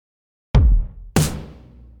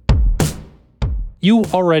You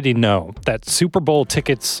already know that Super Bowl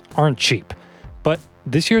tickets aren't cheap, but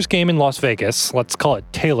this year's game in Las Vegas, let's call it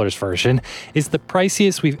Taylor's version, is the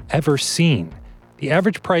priciest we've ever seen. The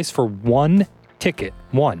average price for one ticket,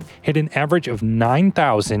 hit an average of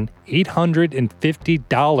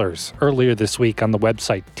 $9,850 earlier this week on the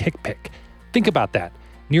website TickPick. Think about that.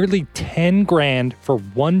 Nearly $10,000 for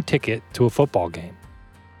one ticket to a football game.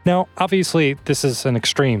 Now, obviously, this is an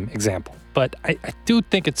extreme example, but I do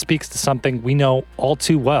think it speaks to something we know all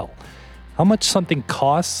too well. How much something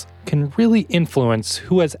costs can really influence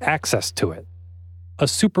who has access to it. A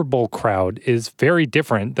Super Bowl crowd is very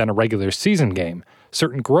different than a regular season game.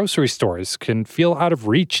 Certain grocery stores can feel out of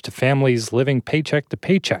reach to families living paycheck to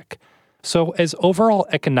paycheck. So as overall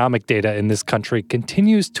economic data in this country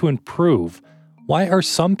continues to improve, why are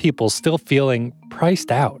some people still feeling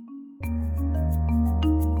priced out?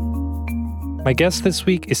 My guest this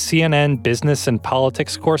week is CNN business and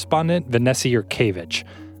politics correspondent Vanessa Yurkevich.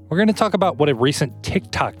 We're going to talk about what a recent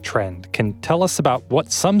TikTok trend can tell us about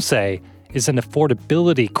what some say is an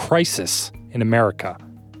affordability crisis in America.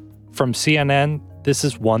 From CNN, this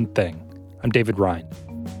is One Thing. I'm David Ryan.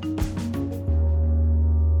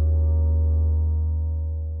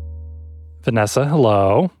 Vanessa,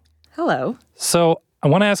 hello. Hello. So I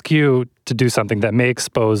want to ask you to do something that may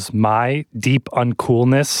expose my deep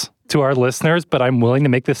uncoolness to our listeners, but I'm willing to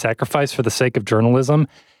make the sacrifice for the sake of journalism.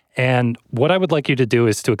 And what I would like you to do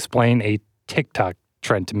is to explain a TikTok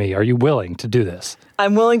trend to me. Are you willing to do this?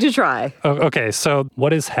 I'm willing to try. Okay, so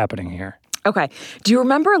what is happening here? Okay. Do you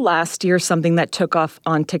remember last year something that took off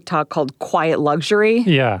on TikTok called quiet luxury?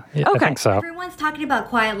 Yeah, okay. I think so. Everyone's talking about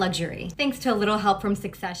quiet luxury, thanks to a little help from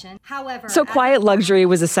Succession. However, So quiet luxury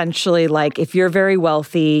was essentially like if you're very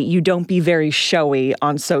wealthy, you don't be very showy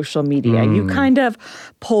on social media. You kind of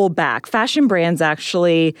pull back. Fashion brands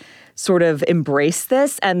actually sort of embraced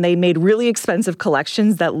this, and they made really expensive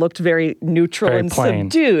collections that looked very neutral and plain.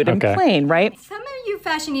 subdued and plain, right? some of you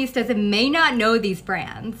fashionistas may not know these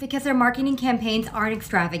brands because their marketing campaigns aren't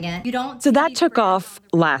extravagant. You don't. So that took off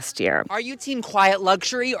last year. Are you team quiet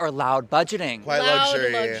luxury or loud budgeting?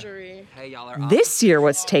 Quiet luxury. Hey, y'all are This year,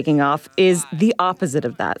 what's taking off is the opposite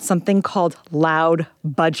of that, something called loud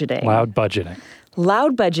budgeting. Loud budgeting.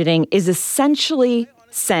 Loud budgeting is essentially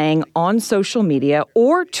saying on social media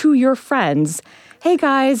or to your friends, hey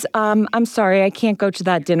guys, I'm sorry, I can't go to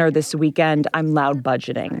that dinner this weekend. I'm loud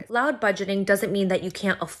budgeting. Loud budgeting doesn't mean that you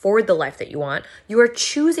can't afford the life that you want. You are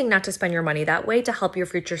choosing not to spend your money that way to help your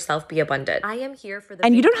future self be abundant. I am here for the...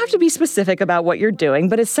 And you don't have to be specific about what you're doing,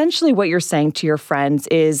 but essentially what you're saying to your friends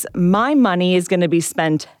is, my money is going to be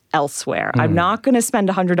spent elsewhere. I'm not going to spend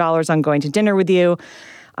 $100 on going to dinner with you.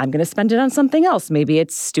 I'm going to spend it on something else. Maybe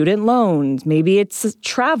it's student loans. Maybe it's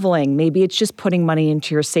traveling. Maybe it's just putting money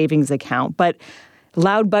into your savings account. But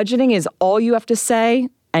loud budgeting is all you have to say,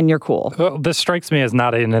 and you're cool. Well, this strikes me as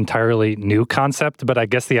not an entirely new concept, but I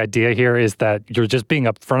guess the idea here is that you're just being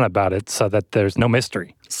upfront about it so that there's no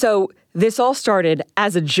mystery. So this all started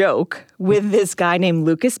as a joke with this guy named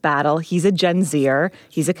Lucas Battle. He's a Gen Zer.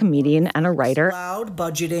 He's a comedian and a writer. Loud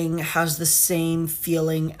budgeting has the same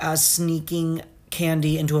feeling as sneaking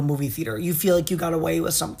candy into a movie theater. You feel like you got away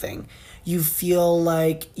with something. You feel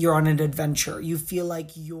like you're on an adventure. You feel like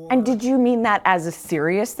you're... And did you mean that as a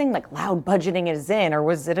serious thing? Like loud budgeting is in, or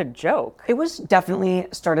was it a joke? It was definitely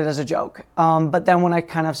started as a joke. But then when I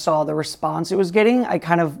kind of saw the response it was getting, I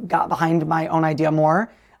kind of got behind my own idea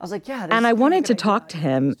more. I was like, yeah. And I wanted to talk to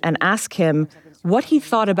him and ask him what he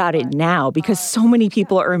thought about it now, because so many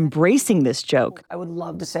people are embracing this joke. I would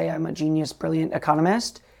love to say I'm a genius, brilliant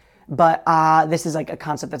economist, but this is like a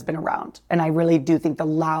concept that's been around. And I really do think the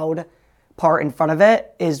loud part in front of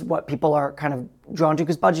it is what people are kind of drawn to,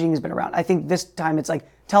 because budgeting has been around. I think this time it's like,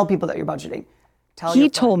 tell people that you're budgeting. He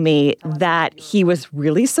told me that he was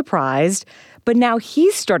really surprised, but now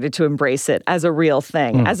he's started to embrace it as a real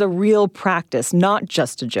thing, as a real practice, not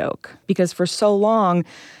just a joke. Because for so long,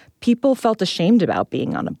 people felt ashamed about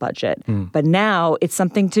being on a budget. But now it's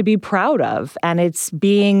something to be proud of, and it's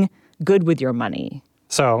being good with your money.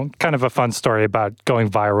 So kind of a fun story about going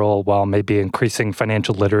viral while maybe increasing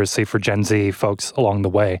financial literacy for Gen Z folks along the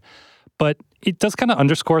way. But it does kind of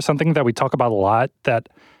underscore something that we talk about a lot, that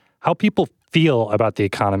how people feel about the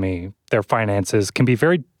economy, their finances, can be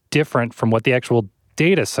very different from what the actual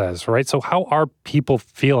data says, right? So how are people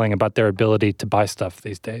feeling about their ability to buy stuff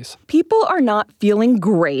these days? People are not feeling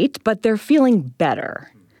great, but they're feeling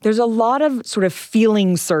better. There's a lot of sort of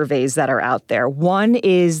feeling surveys that are out there. One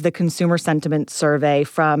is the Consumer Sentiment Survey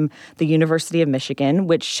from the University of Michigan,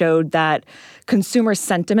 which showed that consumer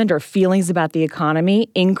sentiment or feelings about the economy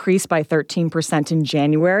increased by 13% in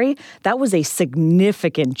January. That was a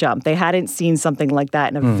significant jump. They hadn't seen something like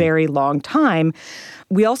that in a very long time.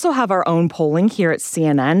 We also have our own polling here at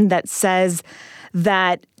CNN that says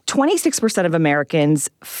that 26% of Americans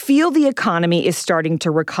feel the economy is starting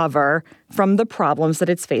to recover from the problems that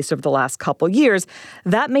it's faced over the last couple years.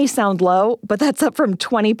 That may sound low, but that's up from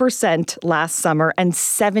 20% last summer and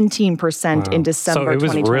 17% in December 2022.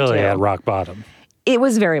 So it was really at rock bottom. It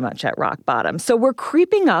was very much at rock bottom. So we're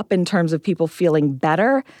creeping up in terms of people feeling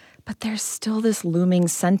better, but there's still this looming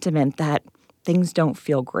sentiment that things don't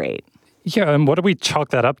feel great. Yeah, and what do we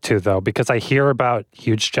chalk that up to, though? Because I hear about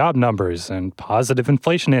huge job numbers and positive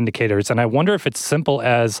inflation indicators, and I wonder if it's simple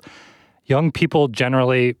as young people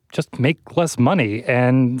generally just make less money,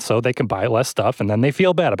 and so they can buy less stuff, and then they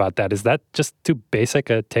feel bad about that. Is that just too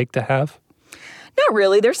basic a take to have? Not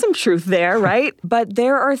really. There's some truth there, right? But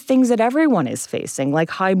there are things that everyone is facing,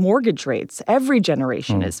 like high mortgage rates. Every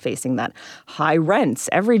generation is facing that. High rents.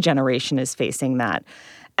 Every generation is facing that.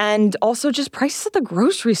 And also just prices at the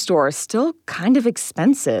grocery store are still kind of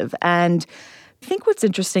expensive. And I think what's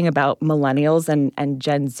interesting about millennials and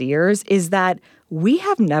Gen Zers is that we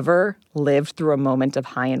have never lived through a moment of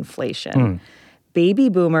high inflation. Baby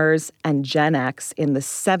boomers and Gen X in the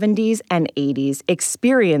 70s and 80s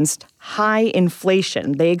experienced high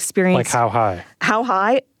inflation. They experienced... Like how high? How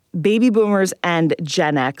high? Baby boomers and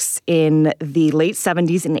Gen X in the late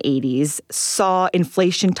 70s and 80s saw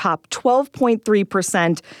inflation top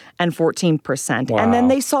 12.3% and 14%. Wow. And then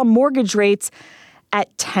they saw mortgage rates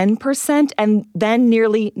at 10% and then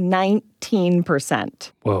nearly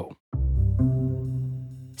 19%. Whoa.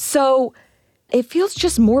 So it feels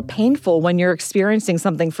just more painful when you're experiencing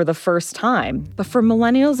something for the first time. But for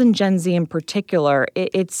millennials and Gen Z in particular,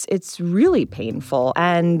 it's really painful.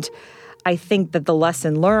 And I think that the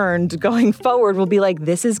lesson learned going forward will be like,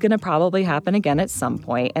 this is going to probably happen again at some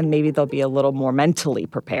point, and maybe they'll be a little more mentally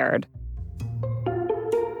prepared.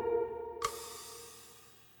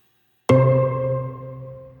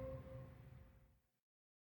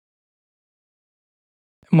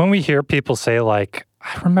 When we hear people say, like,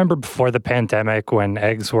 I remember before the pandemic when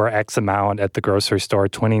eggs were X amount at the grocery store,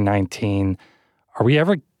 2019, are we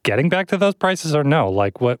ever getting back to those prices or no?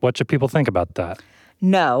 Like, what should people think about that?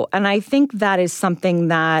 No, and I think that is something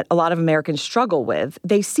that a lot of Americans struggle with.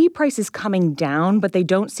 They see prices coming down, but they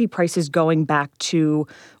don't see prices going back to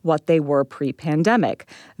what they were pre-pandemic.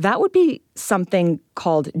 That would be something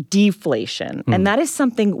called deflation, and that is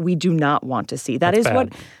something we do not want to see. That is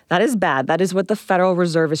bad. That is what the Federal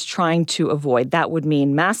Reserve is trying to avoid. That would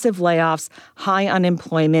mean massive layoffs, high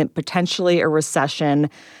unemployment, potentially a recession.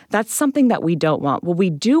 That's something that we don't want. What we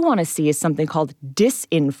do want to see is something called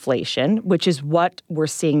disinflation, which is what we're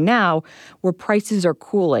seeing now, where prices are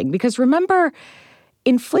cooling. Because remember,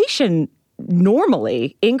 inflation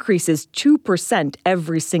normally increases 2%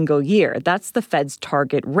 every single year. That's the Fed's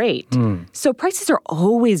target rate. So prices are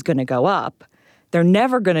always going to go up. They're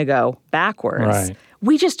never going to go backwards. Right.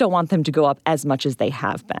 We just don't want them to go up as much as they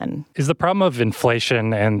have been. Is the problem of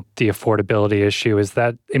inflation and the affordability issue, is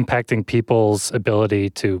that impacting people's ability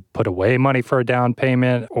to put away money for a down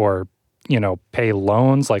payment or, pay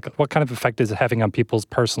loans? Like, what kind of effect is it having on people's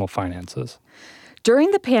personal finances? During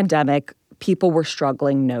the pandemic, people were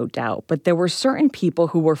struggling, no doubt, but there were certain people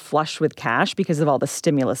who were flush with cash because of all the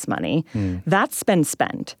stimulus money. That's been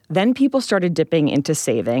spent. Then people started dipping into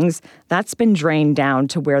savings. That's been drained down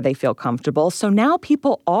to where they feel comfortable. So now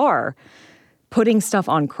people are putting stuff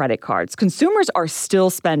on credit cards. Consumers are still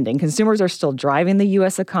spending. Consumers are still driving the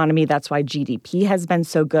U.S. economy. That's why GDP has been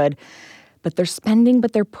so good. But they're spending,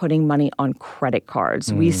 but they're putting money on credit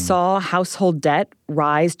cards. We saw household debt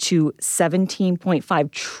rise to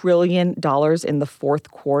 $17.5 trillion in the fourth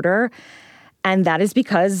quarter. And that is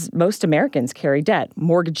because most Americans carry debt,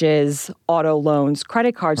 mortgages, auto loans,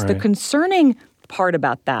 credit cards. Right. The concerning part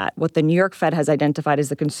about that, what the New York Fed has identified as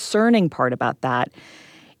the concerning part about that,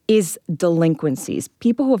 is delinquencies.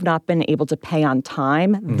 People who have not been able to pay on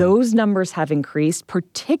time, those numbers have increased,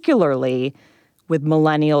 particularly with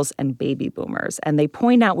millennials and baby boomers. And they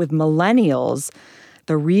point out with millennials,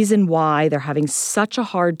 the reason why they're having such a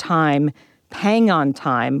hard time paying on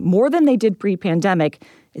time, more than they did pre-pandemic,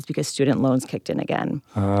 is because student loans kicked in again.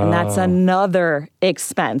 And that's another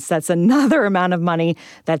expense. That's another amount of money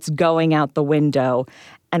that's going out the window.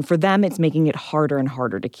 And for them, it's making it harder and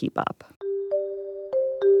harder to keep up.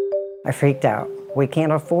 I freaked out. We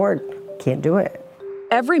can't afford, can't do it.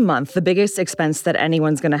 Every month, the biggest expense that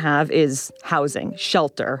anyone's going to have is housing,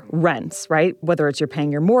 shelter, rents, right? Whether it's you're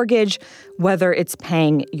paying your mortgage, whether it's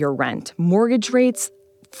paying your rent. Mortgage rates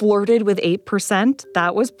flirted with 8%.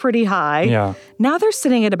 That was pretty high. Yeah. Now they're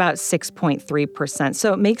sitting at about 6.3%.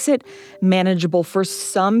 So it makes it manageable for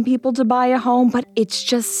some people to buy a home, but it's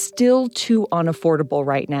just still too unaffordable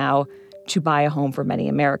right now to buy a home for many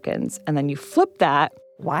Americans. And then you flip that.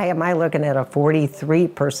 Why am I looking at a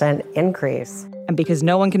 43% increase? And because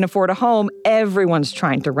no one can afford a home, everyone's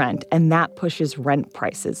trying to rent, and that pushes rent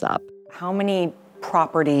prices up. How many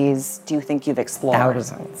properties do you think you've explored?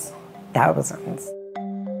 Thousands.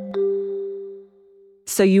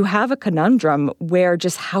 So you have a conundrum where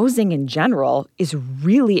just housing in general is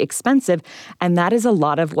really expensive, and that is a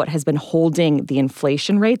lot of what has been holding the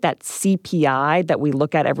inflation rate, that CPI that we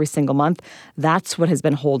look at every single month. That's what has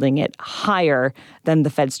been holding it higher than the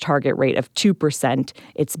Fed's target rate of 2%.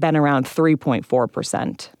 It's been around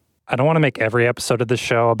 3.4%. I don't want to make every episode of this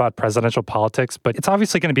show about presidential politics, but it's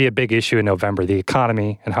obviously going to be a big issue in November, the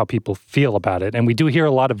economy and how people feel about it. And we do hear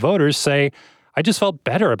a lot of voters say, I just felt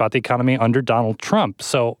better about the economy under Donald Trump.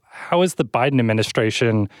 So how is the Biden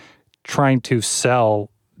administration trying to sell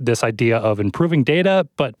this idea of improving data,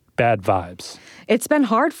 but bad vibes? It's been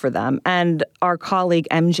hard for them. And our colleague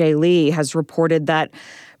MJ Lee has reported that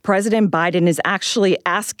President Biden is actually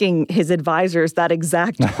asking his advisors that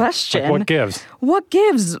exact question. Like what gives? What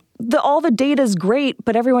gives? All the data's great,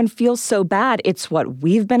 but everyone feels so bad. It's what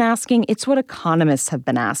we've been asking. It's what economists have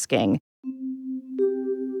been asking.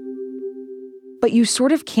 But you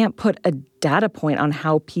sort of can't put a data point on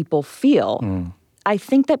how people feel. I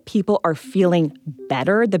think that people are feeling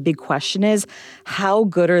better. The big question is, how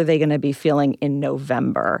good are they going to be feeling in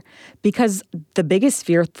November? Because the biggest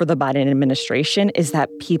fear for the Biden administration is that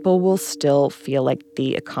people will still feel like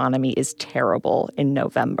the economy is terrible in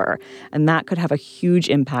November. And that could have a huge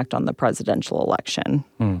impact on the presidential election.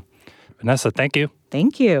 Vanessa, thank you.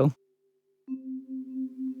 Thank you.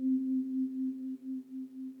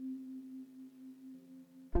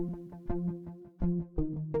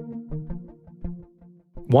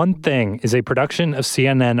 One Thing is a production of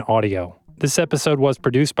CNN Audio. This episode was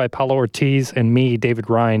produced by Paolo Ortiz and me, David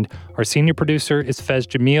Rind. Our senior producer is Fez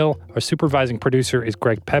Jamil. Our supervising producer is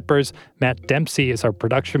Greg Peppers. Matt Dempsey is our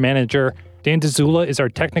production manager. Dan DeZula is our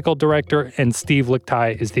technical director. And Steve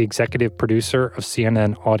Lichtai is the executive producer of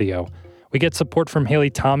CNN Audio. We get support from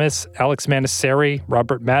Haley Thomas, Alex Manasseri,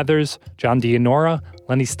 Robert Mathers, John Dianora,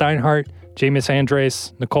 Lenny Steinhardt, Jameis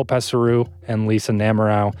Andres, Nicole Passeru, and Lisa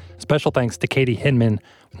Namerow. Special thanks to Katie Hinman.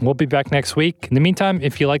 We'll be back next week. In the meantime,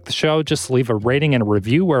 if you like the show, just leave a rating and a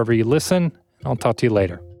review wherever you listen. I'll talk to you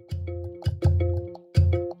later.